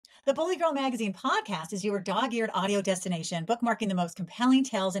The Bully Girl Magazine podcast is your dog-eared audio destination, bookmarking the most compelling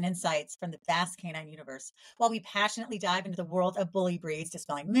tales and insights from the vast canine universe. While we passionately dive into the world of bully breeds,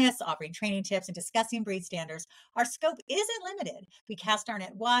 dispelling myths, offering training tips, and discussing breed standards, our scope isn't limited. We cast our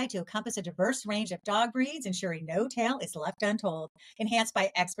net wide to encompass a diverse range of dog breeds, ensuring no tale is left untold. Enhanced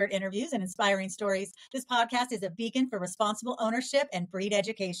by expert interviews and inspiring stories, this podcast is a beacon for responsible ownership and breed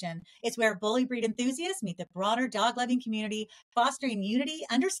education. It's where bully breed enthusiasts meet the broader dog-loving community, fostering unity,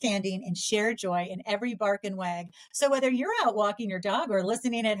 understanding, and shared joy in every bark and wag. So whether you're out walking your dog or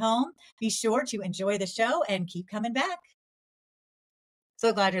listening at home, be sure to enjoy the show and keep coming back.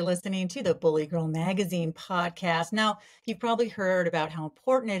 So glad you're listening to the Bully Girl Magazine podcast. Now, you've probably heard about how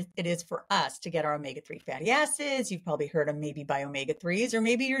important it is for us to get our omega-3 fatty acids. You've probably heard of maybe by omega-3s, or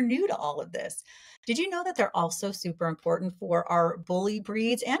maybe you're new to all of this. Did you know that they're also super important for our bully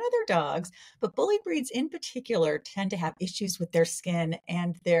breeds and other dogs? But bully breeds in particular tend to have issues with their skin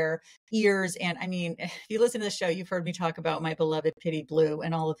and their ears. And I mean, if you listen to the show, you've heard me talk about my beloved Pitty Blue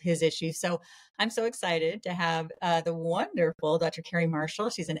and all of his issues. So I'm so excited to have the wonderful Dr. Keri Marshall.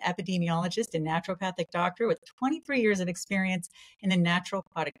 She's an epidemiologist and naturopathic doctor with 23 years of experience in the natural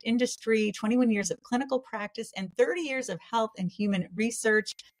product industry, 21 years of clinical practice, and 30 years of health and human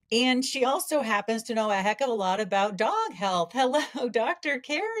research. And she also happens to know a heck of a lot about dog health. Hello, Dr.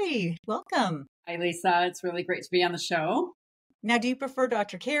 Keri. Welcome. Hi, Lisa. It's really great to be on the show. Now, do you prefer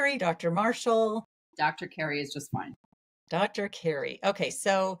Dr. Keri, Dr. Marshall? Dr. Keri is just fine. Dr. Keri. Okay,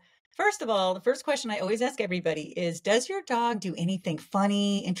 so first of all, the first question I always ask everybody is, does your dog do anything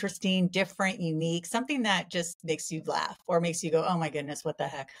funny, interesting, different, unique, something that just makes you laugh or makes you go, oh my goodness, what the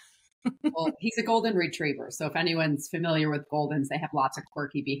heck? Well, he's a golden retriever. So if anyone's familiar with Goldens, they have lots of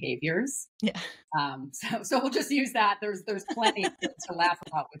quirky behaviors. Yeah. So we'll just use that. There's plenty to laugh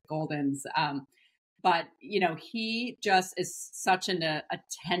about with Goldens. But, you know, he just is such an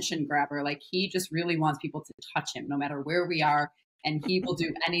attention grabber. Like, he just really wants people to touch him no matter where we are. And he will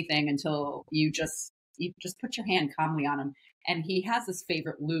do anything until you just put your hand calmly on him. And he has this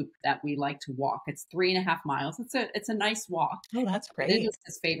favorite loop that we like to walk. It's 3.5 miles. It's a nice walk. Oh, that's great. It is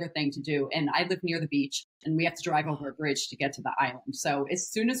his favorite thing to do. And I live near the beach, and we have to drive over a bridge to get to the island. So as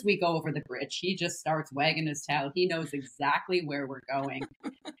soon as we go over the bridge, he just starts wagging his tail. He knows exactly where we're going.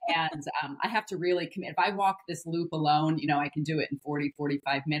 And I have to really commit. If I walk this loop alone, you know, I can do it in 40,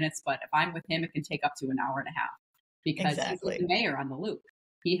 45 minutes. But if I'm with him, it can take up to an hour and a half because he's like the mayor on the loop.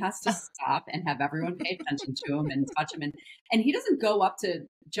 He has to stop and have everyone pay attention to him and touch him. And he doesn't go up to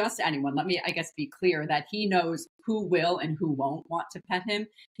just anyone. Let me, I guess, be clear that he knows who will and who won't want to pet him.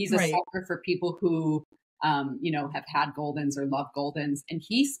 He's a sucker for people who, you know, have had Goldens or love Goldens, and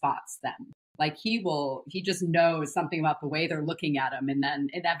he spots them. Like, he just knows something about the way they're looking at him. And then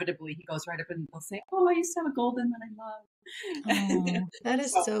inevitably he goes right up and he'll say, oh, I used to have a Golden that I love. Oh, that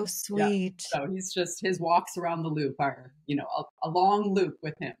is so sweet. Yeah. So his walks around the loop are, you know, a long loop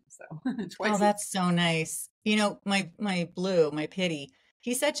with him. So twice. Oh, that's so nice. You know, my Blue, my Pitty,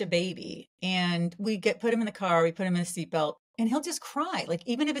 he's such a baby, and we put him in the car, we put him in a seatbelt, and he'll just cry. Like,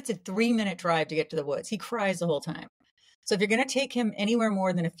 even if it's a 3-minute drive to get to the woods, he cries the whole time. So if you're going to take him anywhere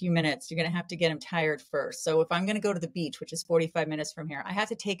more than a few minutes, you're going to have to get him tired first. So if I'm going to go to the beach, which is 45 minutes from here, I have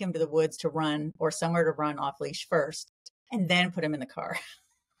to take him to the woods to run or somewhere to run off leash first, and then put him in the car.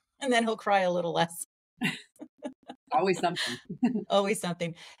 And then he'll cry a little less. Always something. Always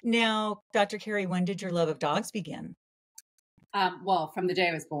something. Now, Dr. Keri, when did your love of dogs begin? Well, from the day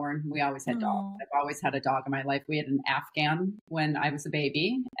I was born, we always had dogs. I've always had a dog in my life. We had an Afghan when I was a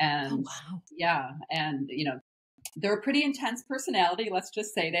baby. And yeah. And, you know, they're a pretty intense personality. Let's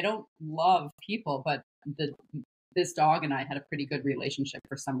just say they don't love people, but this dog and I had a pretty good relationship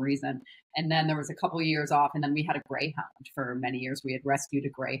for some reason. And then there was a couple of years off, and then we had a greyhound for many years. We had rescued a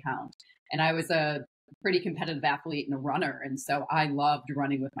greyhound, and I was a pretty competitive athlete and a runner. And so I loved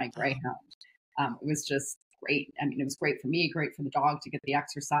running with my greyhound. It was just great. I mean, it was great for me, great for the dog to get the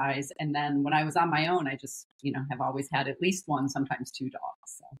exercise. And then when I was on my own, I just, you know, have always had at least one, sometimes two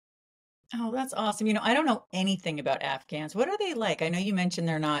dogs. So. Oh, that's awesome. You know, I don't know anything about Afghans. What are they like? I know you mentioned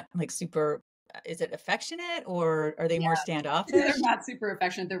they're not like super, is it affectionate, or are they more standoffish? They're not super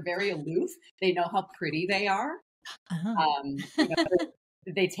affectionate. They're very aloof. They know how pretty they are. You know,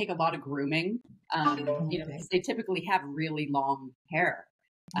 they take a lot of grooming, you know, because they typically have really long hair.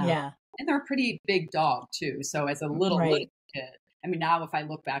 And they're a pretty big dog too. So as a little kid, I mean, now if I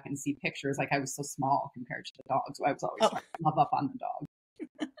look back and see pictures, like, I was so small compared to the dog. So I was always trying to love up on the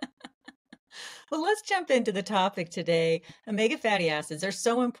dog. Well, let's jump into the topic today. Omega fatty acids are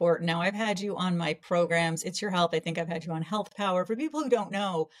so important. Now, I've had you on my programs. It's Your Health. I think I've had you on Health Power. For people who don't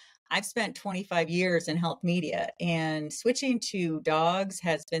know, I've spent 25 years in health media, and switching to dogs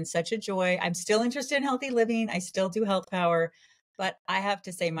has been such a joy. I'm still interested in healthy living. I still do Health Power, but I have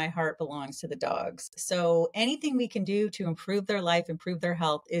to say my heart belongs to the dogs. So anything we can do to improve their life, improve their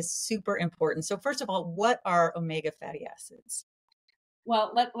health is super important. So first of all, what are omega fatty acids?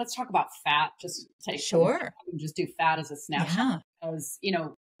 Well, let's talk about fat. Just take a minute Sure. and just do fat as a snapshot Yeah. because,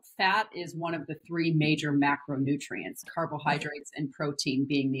 fat is one of the three major macronutrients, Right. carbohydrates and protein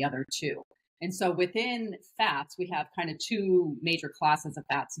being the other two. And so within fats, we have kind of two major classes of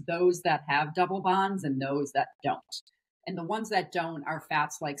fats, those that have double bonds and those that don't. And the ones that don't are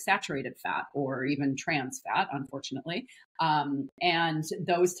fats like saturated fat or even trans fat, unfortunately. And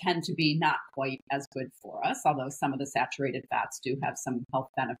those tend to be not quite as good for us, although some of the saturated fats do have some health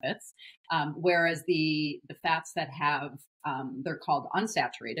benefits. Whereas the fats that have, they're called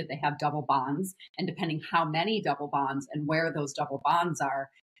unsaturated, they have double bonds. And depending how many double bonds and where those double bonds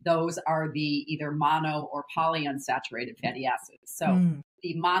are, those are the either mono or polyunsaturated fatty acids. So Mm.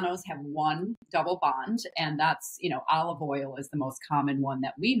 the monos have one double bond, and that's, olive oil is the most common one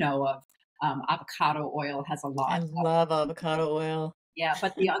that we know of. Avocado oil has a I lot. love avocado oil. Yeah,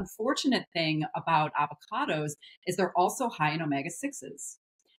 but the unfortunate thing about avocados is they're also high in omega 6s.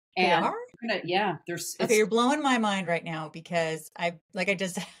 They And are? yeah, there's Okay, it's you're blowing my mind right now because like I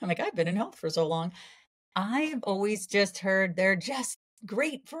just, I'm like, I've been in health for so long. I've always just heard they're just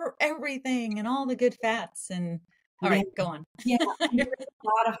great for everything and all the good fats. And all yeah, right, go on. yeah, and there's a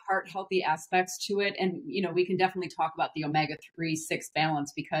lot of heart healthy aspects to it. And we can definitely talk about the omega 3 6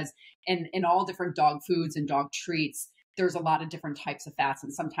 balance because in all different dog foods and dog treats, there's a lot of different types of fats.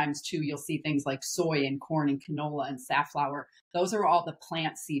 And sometimes too, you'll see things like soy and corn and canola and safflower. Those are all the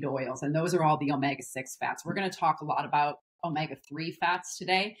plant seed oils, and those are all the omega 6 fats. We're going to talk a lot about omega 3 fats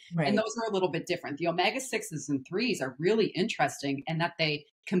today, and Right. those are a little bit different. The omega 6s and 3s are really interesting in that they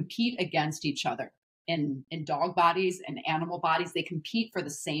compete against each other in dog bodies and animal bodies. They compete for the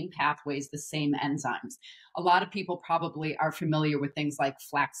same pathways, the same enzymes. A lot of people probably are familiar with things like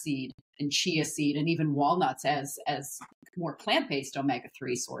flaxseed and chia seed and even walnuts as more plant-based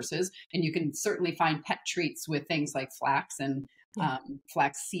omega-3 sources. And you can certainly find pet treats with things like flax and Yeah.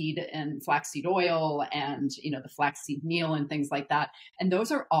 flaxseed oil and the flaxseed meal and things like that. And those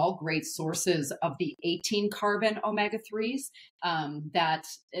are all great sources of the 18 carbon omega-3s.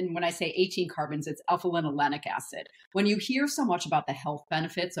 And when I say 18 carbons, it's alpha linolenic acid. When you hear so much about the health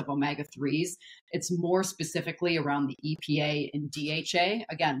benefits of omega-3s, it's more specifically around the EPA and DHA,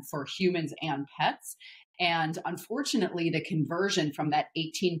 again, for humans and pets. And unfortunately, the conversion from that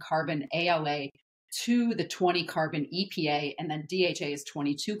 18 carbon ALA to the 20 carbon EPA, and then DHA is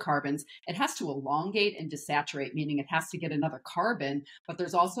 22 carbons, it has to elongate and desaturate, meaning it has to get another carbon, but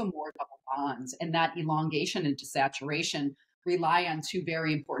there's also more double bonds. And that elongation and desaturation rely on two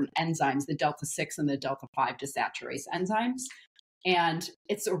very important enzymes, the delta 6 and the delta 5 desaturase enzymes. And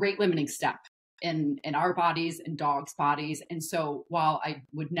it's a rate limiting step in our bodies, in dogs' bodies. And so while I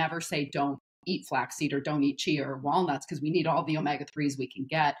would never say don't eat flaxseed or don't eat chia or walnuts because we need all the omega-3s we can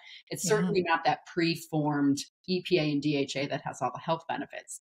get, it's Yeah. certainly not that preformed EPA and DHA that has all the health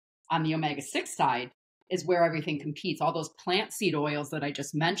benefits. On the omega-6 side is where everything competes. All those plant seed oils that I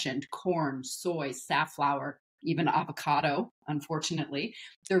just mentioned, corn, soy, safflower, even avocado, unfortunately,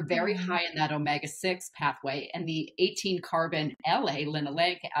 they're very Oh, high in that omega-6 pathway. And the 18 carbon LA,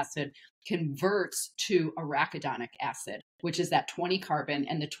 linoleic acid, converts to arachidonic acid, which is that 20 carbon.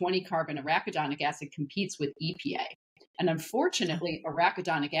 And the 20 carbon arachidonic acid competes with EPA. And unfortunately,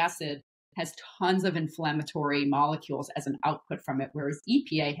 arachidonic acid has tons of inflammatory molecules as an output from it, whereas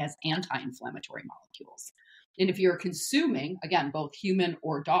EPA has anti inflammatory molecules. And if you're consuming, again, both human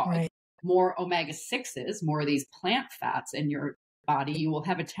or dog, right. more omega 6s, more of these plant fats in your body, you will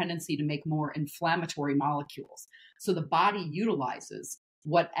have a tendency to make more inflammatory molecules. So the body utilizes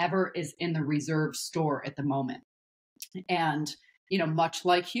whatever is in the reserve store at the moment. And, much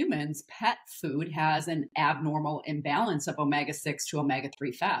like humans, pet food has an abnormal imbalance of omega 6 to omega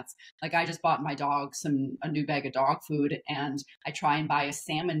 3 fats. Like I just bought my dog a new bag of dog food, and I try and buy a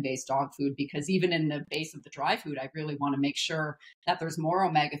salmon based dog food because even in the base of the dry food, I really want to make sure that there's more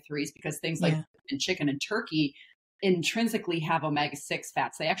omega 3s because things like Yeah. chicken and turkey intrinsically have omega 6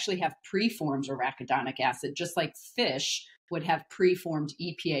 fats. They actually have preformed arachidonic acid, just like fish would have preformed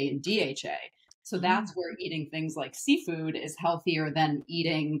EPA and DHA. So Oh, that's where eating things like seafood is healthier than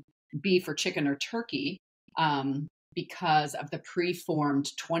eating beef or chicken or turkey because of the preformed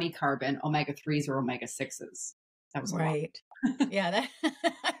 20 carbon omega 3s or omega 6s. That was a lot. right. Yeah, that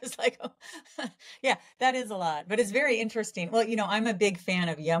I was like, oh, yeah, that is a lot, but it's very interesting. Well, I'm a big fan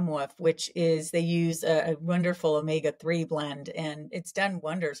of S.U.N.Y, which is they use a wonderful omega-3 blend, and it's done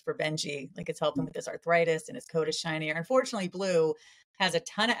wonders for Benji. Like it's helped him with his arthritis and his coat is shinier. Unfortunately, Blue has a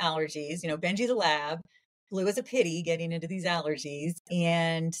ton of allergies. Benji's a lab. Blue is a pity getting into these allergies.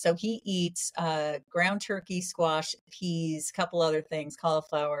 And so he eats ground turkey, squash, peas, couple other things,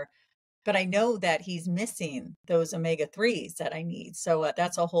 cauliflower, but I know that he's missing those omega-3s that I need. So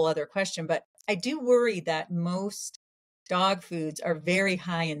that's a whole other question. But I do worry that most dog foods are very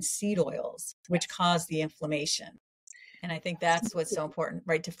high in seed oils, which cause the inflammation. And I think that's what's so important,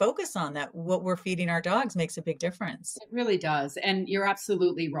 right? To focus on that. What we're feeding our dogs makes a big difference. It really does. And you're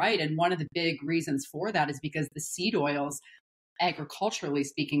absolutely right. And one of the big reasons for that is because the seed oils, agriculturally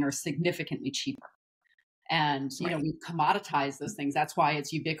speaking, are significantly cheaper. And, Right. we've commoditized those things. That's why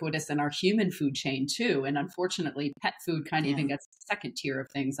it's ubiquitous in our human food chain too. And unfortunately, pet food kind of Yeah. even gets second tier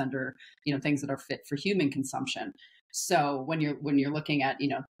of things under, things that are fit for human consumption. So when you're looking at,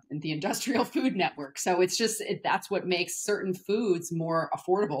 the industrial food network. So it's just, that's what makes certain foods more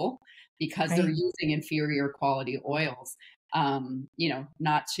affordable because they're Right. using inferior quality oils.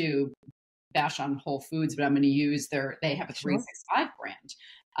 Not to bash on Whole Foods, but I'm going to use they have a Sure. 365 brand.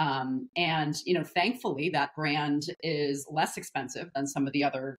 And, thankfully that brand is less expensive than some of the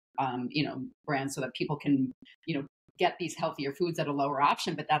other, brands so that people can, get these healthier foods at a lower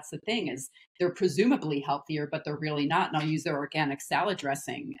option. But that's the thing is they're presumably healthier, but they're really not. And I'll use their organic salad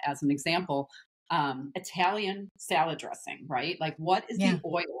dressing as an example. Italian salad dressing, right? Like what is the Yeah.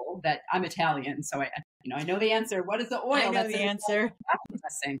 oil that I'm Italian? So I know the answer. What is the I oil know that's the in answer. salad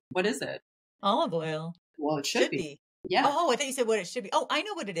dressing? What is it? Olive oil Well, it should should be. be. Yeah. Oh, I thought you said what it should be. Oh, I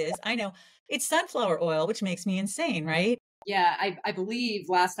know what it is. I know. It's sunflower oil, which makes me insane, right? Yeah, I believe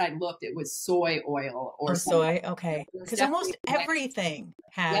last I looked, it was soy oil or Oh, something. soy. It Okay. was Because definitely almost soy. everything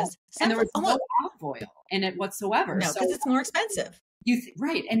Yeah, has and there sunflower. was no Almost olive oil in it whatsoever. no, because So it's more expensive.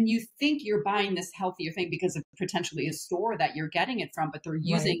 right, and you think you're buying this healthier thing because of potentially a store that you're getting it from, but they're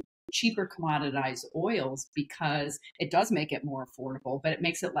using Right. cheaper commoditized oils because it does make it more affordable, but it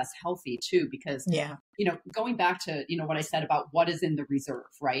makes it less healthy too because Yeah. going back to, what I said about what is in the reserve,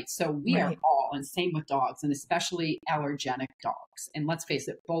 right? So we are Right. all, and same with dogs, and especially allergenic dogs. And let's face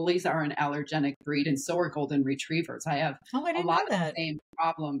it, bullies are an allergenic breed, and so are golden retrievers. I have Oh, I a didn't lot know of that. the same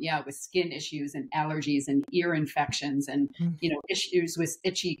problem, yeah, with skin issues and allergies and ear infections and, Mm. issues with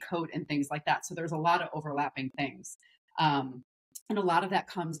itchy coat and things like that. So there's a lot of overlapping things. Um, and a lot of that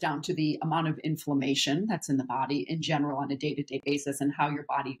comes down to the amount of inflammation that's in the body in general on a day to day basis and how your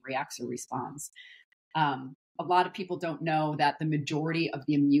body reacts or responds. A lot of people don't know that the majority of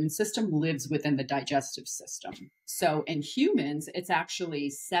the immune system lives within the digestive system. So in humans, it's actually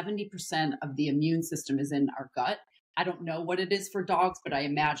 70% of the immune system is in our gut. I don't know what it is for dogs, but I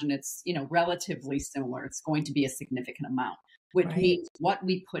imagine it's, relatively similar. It's going to be a significant amount, which Right. means what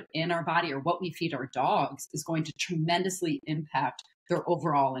we put in our body or what we feed our dogs is going to tremendously impact their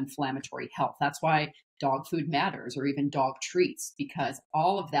overall inflammatory health. That's why dog food matters or even dog treats because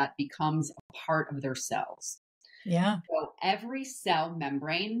all of that becomes a part of their cells. Yeah. So every cell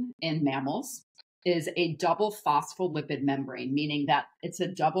membrane in mammals is a double phospholipid membrane, meaning that it's a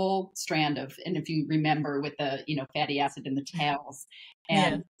double strand of, and if you remember with the, fatty acid in the tails, Yeah.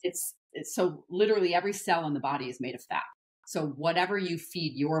 and it's so literally every cell in the body is made of fat. So whatever you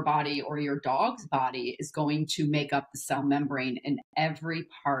feed your body or your dog's body is going to make up the cell membrane in every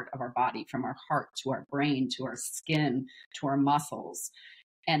part of our body, from our heart to our brain to our skin to our muscles.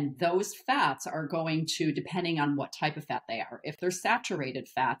 And those fats are going to, depending on what type of fat they are, if they're saturated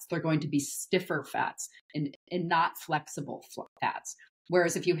fats, they're going to be stiffer fats and not flexible fats.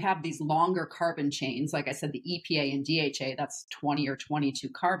 Whereas if you have these longer carbon chains, like I said, the EPA and DHA, that's 20 or 22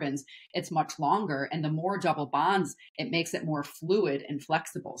 carbons, it's much longer. And the more double bonds, it makes it more fluid and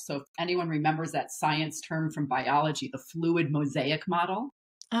flexible. So if anyone remembers that science term from biology, the fluid mosaic model,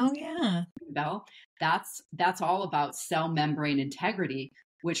 Oh, yeah. Bell, that's all about cell membrane integrity,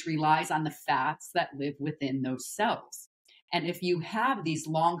 which relies on the fats that live within those cells. And if you have these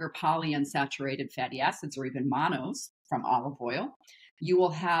longer polyunsaturated fatty acids or even monos from olive oil, you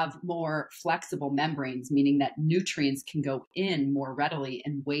will have more flexible membranes, meaning that nutrients can go in more readily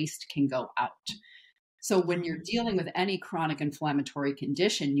and waste can go out. So when you're dealing with any chronic inflammatory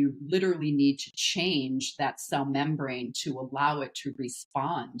condition, you literally need to change that cell membrane to allow it to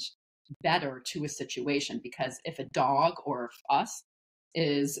respond better to a situation. Because if a dog or us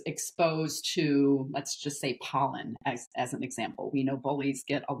is exposed to, let's just say pollen as an example, we know bullies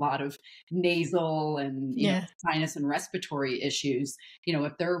get a lot of nasal and, Yeah. sinus and respiratory issues.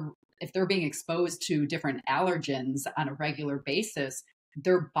 If they're if they're being exposed to different allergens on a regular basis,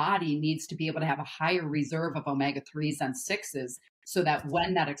 their body needs to be able to have a higher reserve of omega-3s and 6s so that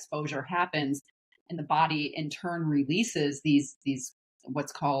when that exposure happens and the body in turn releases these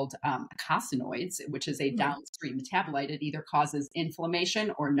what's called eicosanoids, which is a Right. downstream metabolite, it either causes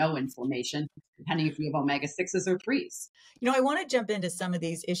inflammation or no inflammation, depending if you have omega-6s or 3s. I want to jump into some of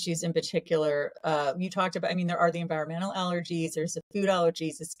these issues in particular. You talked about, I mean, there are the environmental allergies, there's the food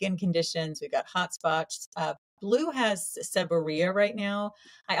allergies, the skin conditions, we've got hot spots. Blue has seborrhea right now.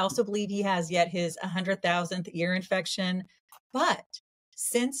 I also believe he has yet his 100,000th ear infection. But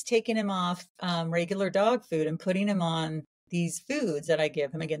since taking him off regular dog food and putting him on these foods that I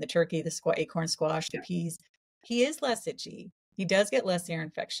give him, again, the turkey, the acorn squash, the peas, he is less itchy. He does get less ear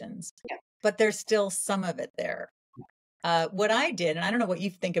infections, Yeah. but there's still some of it there. What I did, and I don't know what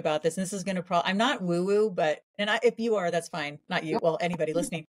you think about this, and this is going to I'm not woo woo, but, if you are, that's fine. Not you. Well, anybody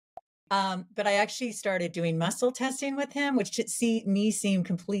listening. But I actually started doing muscle testing with him, which to seem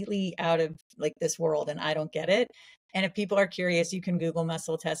completely out of like this world, and I don't get it. And if people are curious, you can Google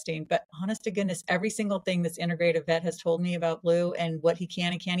muscle testing. But honest to goodness, every single thing this integrative vet has told me about Blue and what he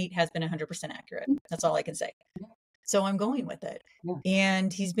can and can't eat has been 100% accurate. That's all I can say. So I'm going with it. Yeah.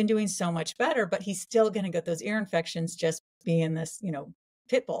 And he's been doing so much better, but he's still going to get those ear infections just being this,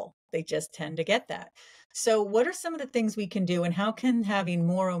 pit bull. They just tend to get that. So what are some of the things we can do, and how can having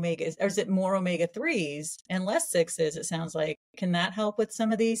more omegas, or is it more omega-3s and less 6s, it sounds like, can that help with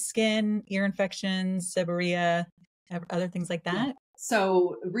some of these skin, ear infections, seborrhea, other things like that? Yeah.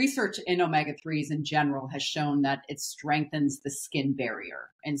 So research in omega-3s in general has shown that it strengthens the skin barrier.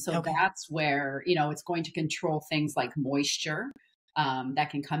 And so that's where, it's going to control things like moisture that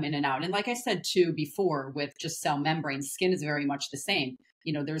can come in and out. And like I said, too, before with just cell membrane, skin is very much the same.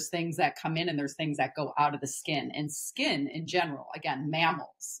 There's things that come in and there's things that go out of the skin. And skin in general, again,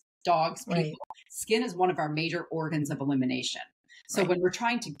 mammals, dogs, people, Right. Skin is one of our major organs of elimination. So when we're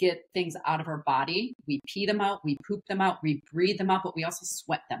trying to get things out of our body, we pee them out, we poop them out, we breathe them out, but we also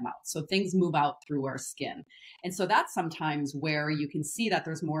sweat them out. So things move out through our skin. And so that's sometimes where you can see that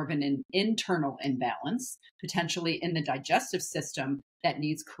there's more of an internal imbalance, potentially in the digestive system, that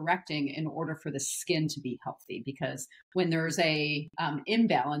needs correcting in order for the skin to be healthy. Because when there's a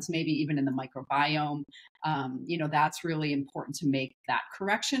imbalance, maybe even in the microbiome, that's really important to make that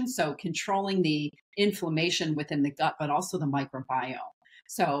correction. So controlling the inflammation within the gut, but also the microbiome.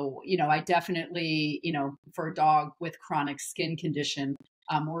 So, I definitely, for a dog with chronic skin condition,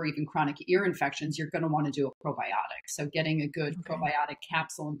 or even chronic ear infections, you're going to want to do a probiotic. So getting a good probiotic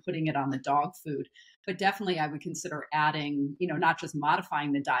capsule and putting it on the dog food. But definitely I would consider adding, not just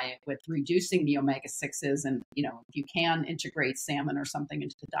modifying the diet with reducing the omega-6s and, if you can integrate salmon or something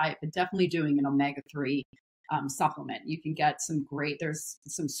into the diet, but definitely doing an omega-3 supplement. You can get there's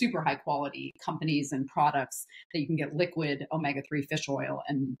some super high quality companies and products that you can get liquid omega-3 fish oil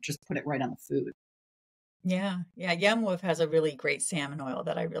and just put it right on the food. Yeah. Yeah. Yum has a really great salmon oil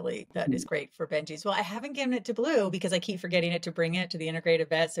that is great for Benji's. Well, I haven't given it to Blue because I keep forgetting to bring it to the integrative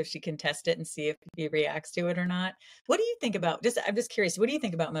vet so she can test it and see if he reacts to it or not. What do you think about, I'm just curious, what do you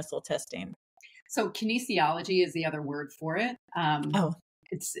think about muscle testing? So kinesiology is the other word for it.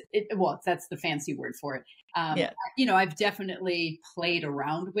 That's the fancy word for it. I've definitely played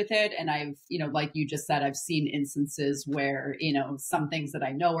around with it, and I've, like you just said, I've seen instances where, some things that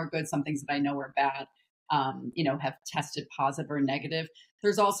I know are good, some things that I know are bad, have tested positive or negative.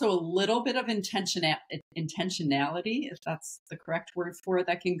 There's also a little bit of intentionality, if that's the correct word for it,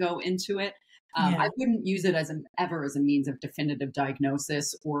 that can go into it. I wouldn't use it ever as a means of definitive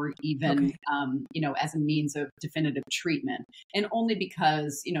diagnosis or even, as a means of definitive treatment. And only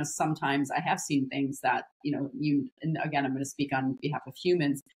because, sometimes I have seen things that, and again, I'm going to speak on behalf of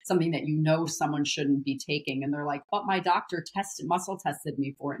humans, something that, someone shouldn't be taking. And they're like, but my doctor muscle tested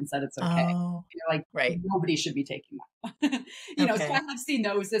me for it and said it's okay. Oh, you're like, nobody should be taking that. So I have seen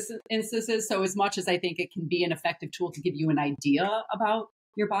those instances. So as much as I think it can be an effective tool to give you an idea about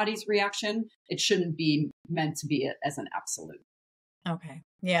your body's reaction, it shouldn't be meant to be as an absolute. Okay.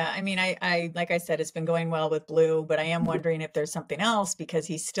 Yeah. I mean, I like I said, it's been going well with Blue, but I am wondering if there's something else because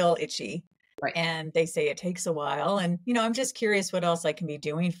he's still itchy. Right. And they say it takes a while. And, I'm just curious what else I can be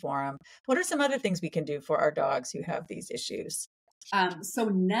doing for him. What are some other things we can do for our dogs who have these issues? So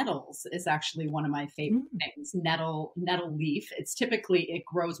nettles is actually one of my favorite things. Nettle leaf. It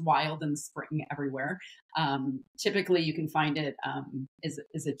grows wild in the spring everywhere. Typically you can find it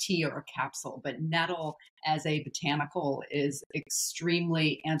as a tea or a capsule, but nettle as a botanical is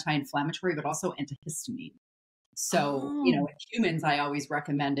extremely anti-inflammatory, but also antihistamine. So, Oh, in humans, I always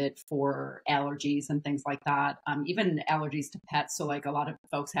recommend it for allergies and things like that. Even allergies to pets. So, like a lot of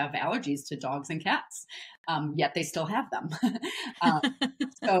folks have allergies to dogs and cats, yet they still have them. um,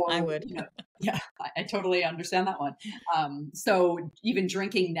 I so, would. yeah, I totally understand that one. So even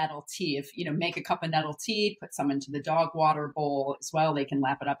drinking nettle tea, if, make a cup of nettle tea, put some into the dog water bowl as well, they can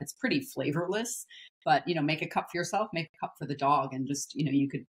lap it up. It's pretty flavorless, but, make a cup for yourself, make a cup for the dog, and just, you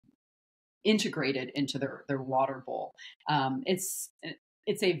could integrate it into their water bowl. It's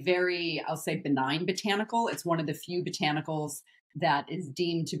a very, I'll say, benign botanical. It's one of the few botanicals that is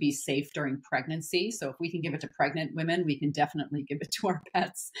deemed to be safe during pregnancy. So if we can give it to pregnant women, we can definitely give it to our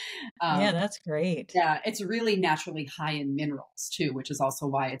pets. Yeah, Um, that's great. yeah, it's really naturally high in minerals too, which is also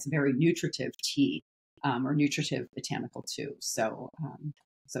why it's very nutritive tea, or nutritive botanical too. So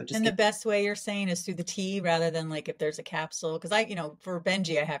just And the get. best way you're saying is through the tea rather than like if there's a capsule. Because for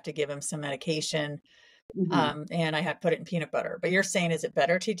Benji, I have to give him some medication, Mhm. and I have to put it in peanut butter. But you're saying, is it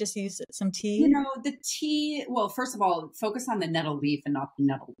better to just use some tea? The tea, well, first of all, focus on the nettle leaf and not the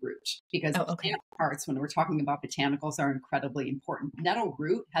nettle root, because Oh, the okay. plant parts, when we're talking about botanicals, are incredibly important. Nettle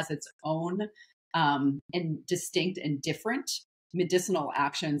root has its own and distinct and different medicinal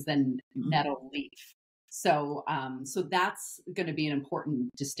actions than Mm. nettle leaf. So that's going to be an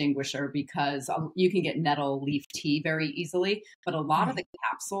important distinguisher, because you can get nettle leaf tea very easily, but a lot of Right. the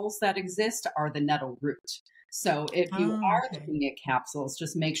capsules that exist are the nettle root. So if you Oh, are okay. looking at capsules,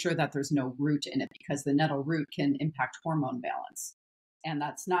 just make sure that there's no root in it, because the nettle root can impact hormone balance. And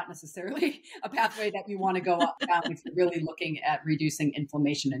that's not necessarily a pathway that you want to go up down if you're really looking at reducing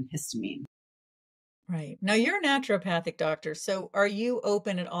inflammation and histamine. Right. Now you're a naturopathic doctor, so are you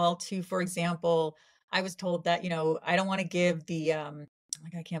open at all to, for example, I was told that, I don't want to give the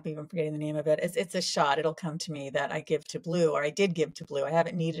like I can't believe I'm forgetting the name of it. It's a shot. It'll come to me that I give to Blue, or I did give to Blue. I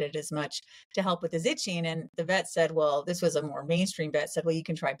haven't needed it as much to help with his itching. And the vet said, well, this was a more mainstream vet, said, well, you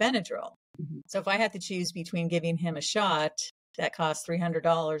can try Benadryl. Mhm. So if I had to choose between giving him a shot that costs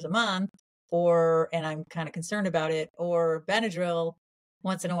 $300 a month, or, and I'm kind of concerned about it, or Benadryl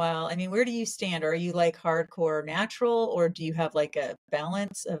once in a while, I mean, where do you stand? Are you like hardcore natural, or do you have like a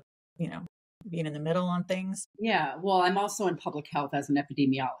balance of, you know, being in the middle on things? Yeah, well, I'm also in public health as an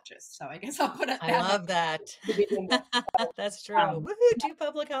epidemiologist, so I guess I'll put it I that way love that. to begin with. So, That's true. um, Woohoo, two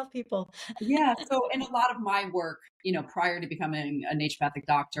public health people. yeah, so in a lot of my work, prior to becoming a naturopathic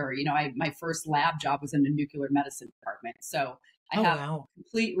doctor, my first lab job was in the nuclear medicine department. So I Oh, have wow.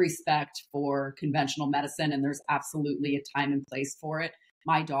 complete respect for conventional medicine, and there's absolutely a time and place for it.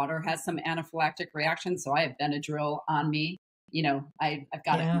 My daughter has some anaphylactic reactions, so I have Benadryl on me. I've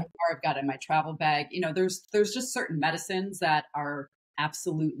got it in my Yeah. car, I've got it in my travel bag. There's just certain medicines that are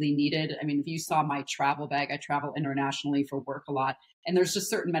absolutely needed. I mean, if you saw my travel bag, I travel internationally for work a lot. And there's just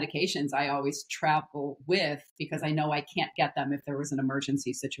certain medications I always travel with, because I know I can't get them if there was an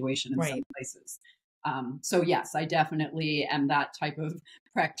emergency situation in some Right. places. So yes, I definitely am that type of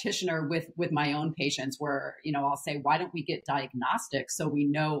practitioner with my own patients, where I'll say, why don't we get diagnostics so we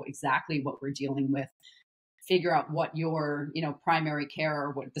know exactly what we're dealing with, figure out what your primary care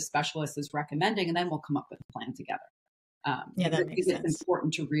or what the specialist is recommending, and then we'll come up with a plan together. Yeah, Because that I think makes it's sense.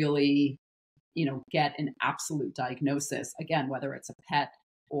 important to really get an absolute diagnosis, again, whether it's a pet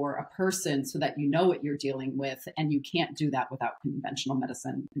or a person, so that you know what you're dealing with. And you can't do that without conventional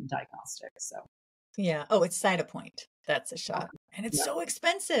medicine and diagnostics. So, Yeah. Oh, it's Cytopoint. That's a oh, shot. And it's yeah. so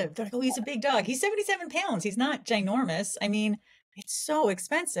expensive. They're like, oh, he's a big dog. He's 77 pounds. He's not ginormous. I mean, it's so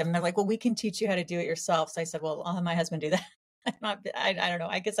expensive. And they're like, well, we can teach you how to do it yourself. So I said, well, I'll have my husband do that. I don't know.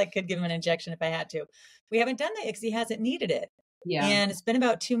 I guess I could give him an injection if I had to. We haven't done that because he hasn't needed it. Yeah. And it's been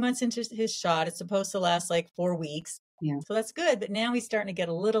about 2 months into his shot. It's supposed to last like 4 weeks. Yeah. So that's good. But now he's starting to get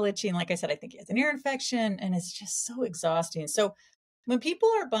a little itchy. And like I said, I think he has an ear infection, and it's just so exhausting. So when people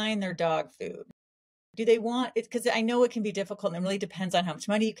are buying their dog food, do they want it? Because I know it can be difficult, and it really depends on how much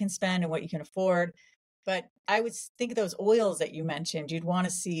money you can spend and what you can afford. But I would think of those oils that you mentioned. You'd want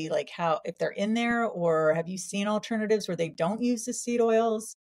to see like how, if they're in there, or have you seen alternatives where they don't use the seed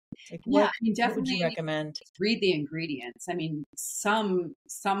oils? Like Yeah. what I mean, what would you definitely recommend? read the ingredients. I mean, some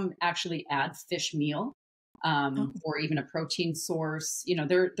actually add fish meal, Oh, or even a protein source.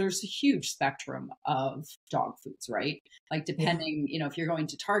 There's a huge spectrum of dog foods, right? Like yeah, depending, if you're going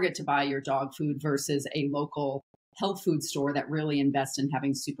to Target to buy your dog food versus a local health food store that really invest in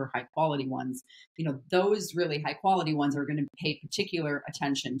having super high quality ones, those really high quality ones are going to pay particular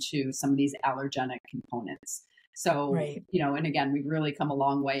attention to some of these allergenic components. So, right. and again, we've really come a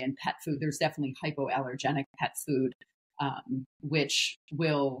long way in pet food. There's definitely hypoallergenic pet food, which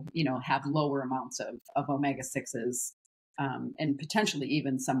will, have lower amounts of omega 6s, and potentially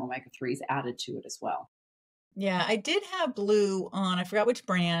even some omega 3s added to it as well. Yeah, I did have Blue on. I forgot which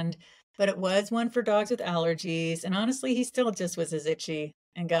brand, but it was one for dogs with allergies. And honestly, he still just was as itchy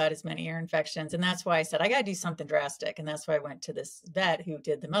and got as many ear infections. And that's why I said, I got to do something drastic. And that's why I went to this vet who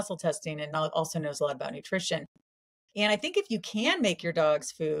did the muscle testing and also knows a lot about nutrition. And I think if you can make your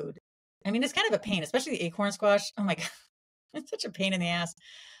dog's food, I mean, it's kind of a pain, especially the acorn squash. Oh my God, it's such a pain in the ass.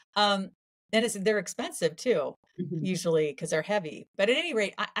 Um, they're expensive too, Mhm. usually because they're heavy. But at any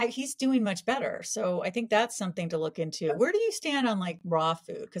rate, he's doing much better. So I think that's something to look into. Where do you stand on like raw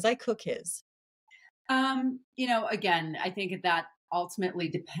food? Because I cook his. Again, I think that ultimately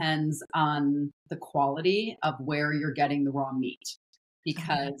depends on the quality of where you're getting the raw meat. Okay.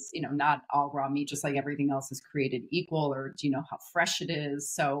 Because, not all raw meat, just like everything else, is created equal, or do you know how fresh it is?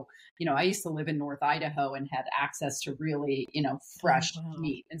 So, I used to live in North Idaho and had access to really, Oh, fresh wow.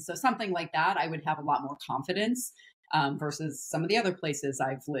 meat. And so something like that, I would have a lot more confidence versus some of the other places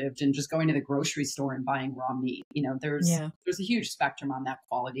I've lived and just going to the grocery store and buying raw meat. There's Yeah, there's a huge spectrum on that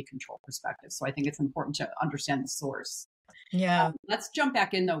quality control perspective. So I think it's important to understand the source. yeah, Let's jump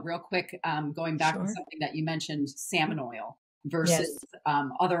back in though, real quick. Going back to sure. something that you mentioned, salmon oil versus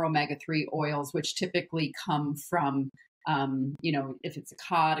Yes. other omega-3 oils, which typically come from, if it's a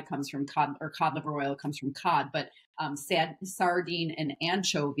cod, it comes from cod, or cod liver oil, it comes from cod. But sardine and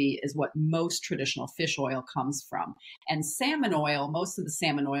anchovy is what most traditional fish oil comes from. And salmon oil, most of the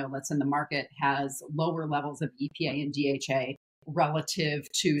salmon oil that's in the market has lower levels of EPA and DHA relative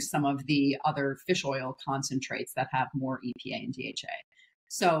to some of the other fish oil concentrates that have more EPA and DHA.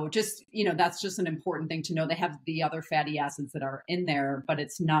 So that's just an important thing to know. They have the other fatty acids that are in there, but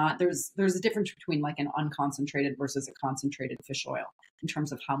it's not, there's a difference between like an unconcentrated versus a concentrated fish oil in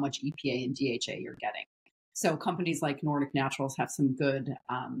terms of how much EPA and DHA you're getting. So companies like Nordic Naturals have some good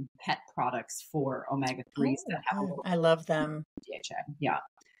pet products for omega-3s that Oh, have a good. little I bit love them. of DHA. Yeah.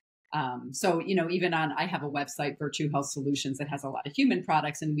 Even I have a website, Virtue Health Solutions, that has a lot of human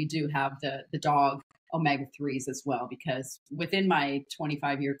products, and we do have the dog omega-3s as well, because within my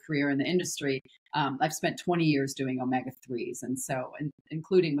 25-year career in the industry, I've spent 20 years doing omega-3s. And so,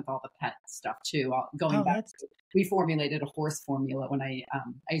 including with all the pet stuff too, going Oh, back that's, to, we formulated a horse formula when I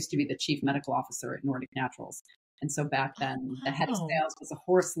used to be the chief medical officer at Nordic Naturals. And so back then, the head of wow. sales was a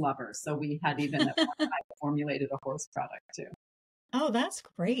horse lover. So we had even at one time formulated a horse product too. Oh, that's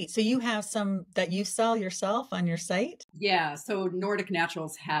great. So you have some that you sell yourself on your site? Yeah, so Nordic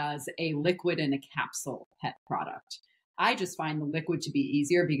Naturals has a liquid and a capsule pet product. I just find the liquid to be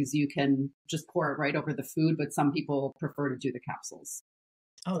easier because you can just pour it right over the food, but some people prefer to do the capsules.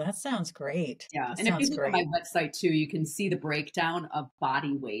 Oh, that sounds great. Yeah, That and if you sounds look at my great. website too, you can see the breakdown of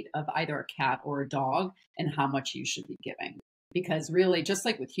body weight of either a cat or a dog and how much you should be giving. Because really, just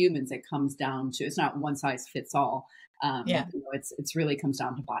like with humans, it comes down to, it's not one size fits all. Yeah. It's really comes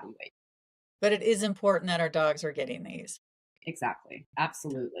down to body weight. But it is important that our dogs are getting these. Exactly.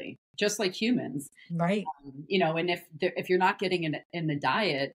 Absolutely. Just like humans. Right. And if you're not getting it in the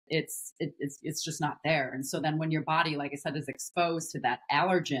diet, it's just not there. And so then when your body, like I said, is exposed to that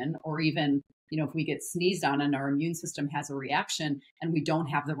allergen, or even if we get sneezed on and our immune system has a reaction and we don't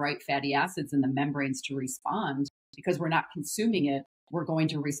have the right fatty acids in the membranes to respond because we're not consuming it, we're going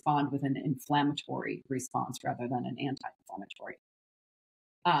to respond with an inflammatory response rather than an anti-inflammatory.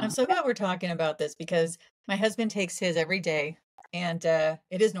 I'm um, so glad we're talking about this because my husband takes his every day and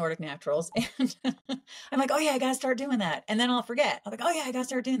it is Nordic Naturals. And I'm like, oh yeah, I gotta start doing that. And then I'll forget. I'm like, oh yeah, I gotta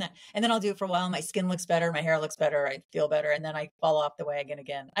start doing that. And then I'll do it for a while. My skin looks better, my hair looks better, I feel better, and then I fall off the wagon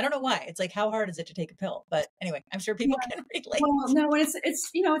again. I don't know why. It's like, how hard is it to take a pill? But anyway, I'm sure people can relate. Well, no, and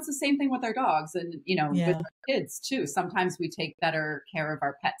it's the same thing with our dogs, and with Yeah. our kids too. Sometimes we take better care of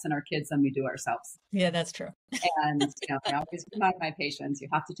our pets and our kids than we do ourselves. Yeah, that's true. And I always remind my patients, you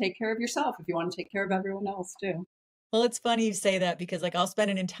have to take care of yourself if you want to take care of everyone else too. Well, it's funny you say that because like I'll spend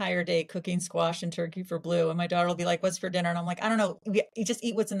an entire day cooking squash and turkey for Blue, and my daughter will be like, "What's for dinner?" And I'm like, "I don't know. You just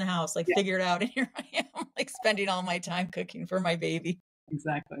eat what's in the house. Like Yeah, figure it out." And here I am, like spending all my time cooking for my baby.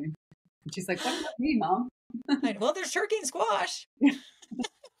 exactly. And she's like, "What about me, mom?" Well, there's turkey and squash.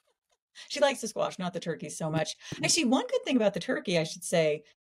 She likes the squash, not the turkey so much. Actually, one good thing about the turkey, I should say,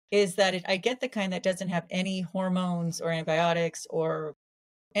 is that I get the kind that doesn't have any hormones or antibiotics or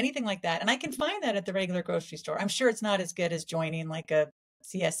anything like that. And I can find that at the regular grocery store. I'm sure it's not as good as joining like a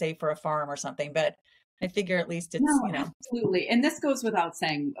CSA for a farm or something, but I figure at least it's, No, absolutely. And this goes without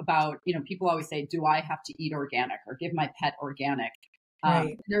saying about, people always say, do I have to eat organic or give my pet organic?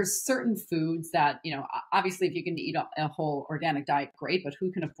 right. There's certain foods that, obviously if you can eat a whole organic diet, great, but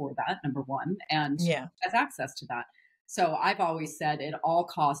who can afford that? Number one, and Yeah. has access to that. So I've always said at all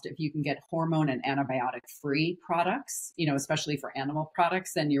cost, if you can get hormone and antibiotic free products, especially for animal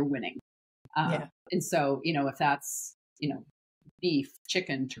products, then you're winning. Yeah. And so, if that's, beef,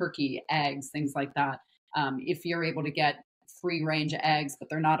 chicken, turkey, eggs, things like that, if you're able to get free range eggs, but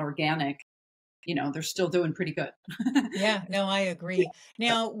they're not organic, they're still doing pretty good. Yeah, no, I agree.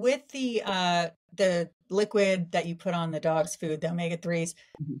 Now, with the liquid that you put on the dog's food, the omega-3s,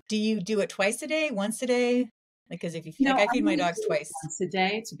 Mhm. do you do it twice a day, once a day? Because if you like, I I feed my usually dogs do it twice, once a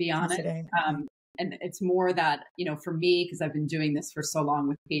day, to be once honest. a day. Okay. And it's more that, for me, because I've been doing this for so long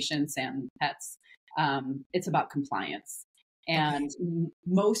with patients and pets, it's about compliance. Okay. And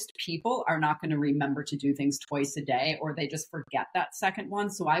most people are not going to remember to do things twice a day, or they just forget that second one.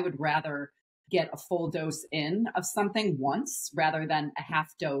 So I would rather get a full dose in of something once rather than a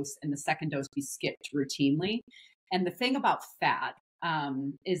half dose and the second dose be skipped routinely. And the thing about fat,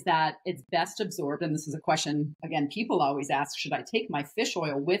 is that it's best absorbed. And this is a question, again, people always ask, should I take my fish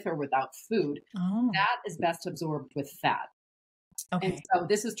oil with or without food? Oh, That is best absorbed with fat. And okay. so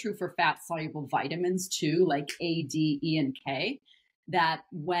this is true for fat soluble vitamins too, like A, D, E, and K, that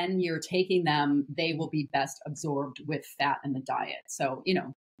when you're taking them, they will be best absorbed with fat in the diet. So,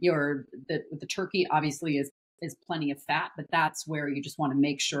 the turkey obviously is plenty of fat, but that's where you just want to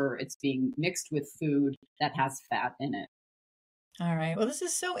make sure it's being mixed with food that has fat in it. All right. Well, this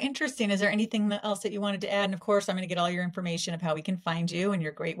is so interesting. Is there anything else that you wanted to add? And of course, I'm going to get all your information of how we can find you and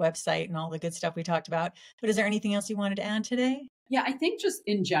your great website and all the good stuff we talked about. But is there anything else you wanted to add today? Yeah, I think just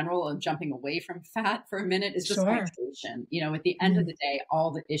in general, and jumping away from fat for a minute, is just Sure. hydration. At the end of Mm. the day,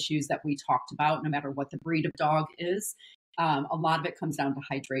 all the issues that we talked about, no matter what the breed of dog is, a lot of it comes down to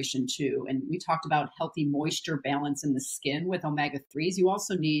hydration too. And we talked about healthy moisture balance in the skin with omega-3s. You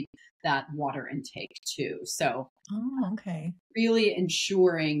also need that water intake too. So, Oh, okay. really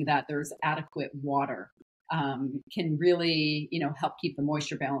ensuring that there's adequate water can really, help keep the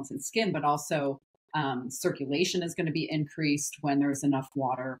moisture balance in skin, but also circulation is going to be increased when there's enough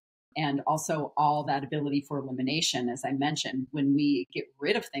water. And also all that ability for elimination, as I mentioned, when we get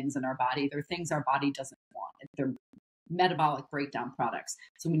rid of things in our body, they're things our body doesn't want. They're metabolic breakdown products.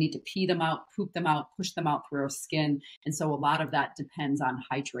 So we need to pee them out, poop them out, push them out through our skin. And so a lot of that depends on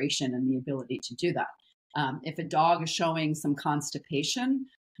hydration and the ability to do that. If a dog is showing some constipation,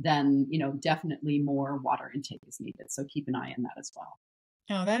 then definitely more water intake is needed. So keep an eye on that as well.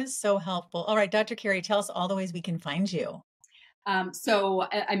 Oh, that is so helpful. All right, Dr. Keri, tell us all the ways we can find you. So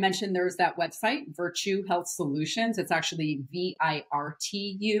I mentioned there's that website, Virtue Health Solutions. It's actually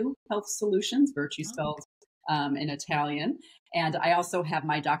VIRTU Health Solutions, Virtue Oh, spelled in Italian. And I also have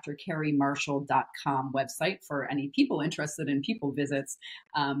my drkerimarshall.com website for any people interested in people visits.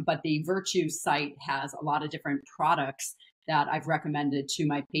 But the Virtue site has a lot of different products that I've recommended to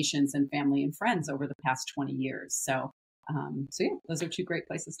my patients and family and friends over the past 20 years. So yeah, those are two great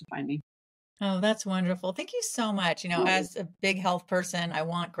places to find me. oh, that's wonderful. Thank you so much. As a big health person, I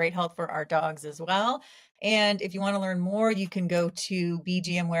want great health for our dogs as well. And if you want to learn more, you can go to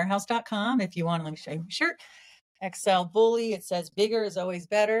bgmwarehouse.com. If you want to, let me show you my shirt. XL Bully. It says bigger is always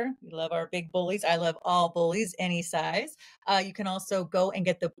better. We love our big bullies. I love all bullies, any size. You can also go and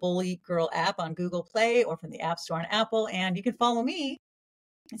get the Bully Girl app on Google Play or from the App Store on Apple. And you can follow me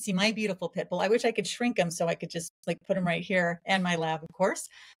and see my beautiful pit bull. I wish I could shrink him so I could just put him right here, and my lab, of course.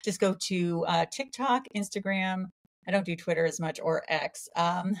 Just go to TikTok, Instagram. I don't do Twitter as much, or X,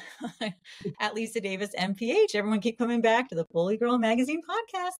 at Lisa Davis MPH. Everyone keep coming back to the Bully Girl Magazine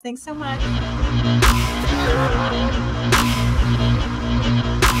podcast. Thanks so much.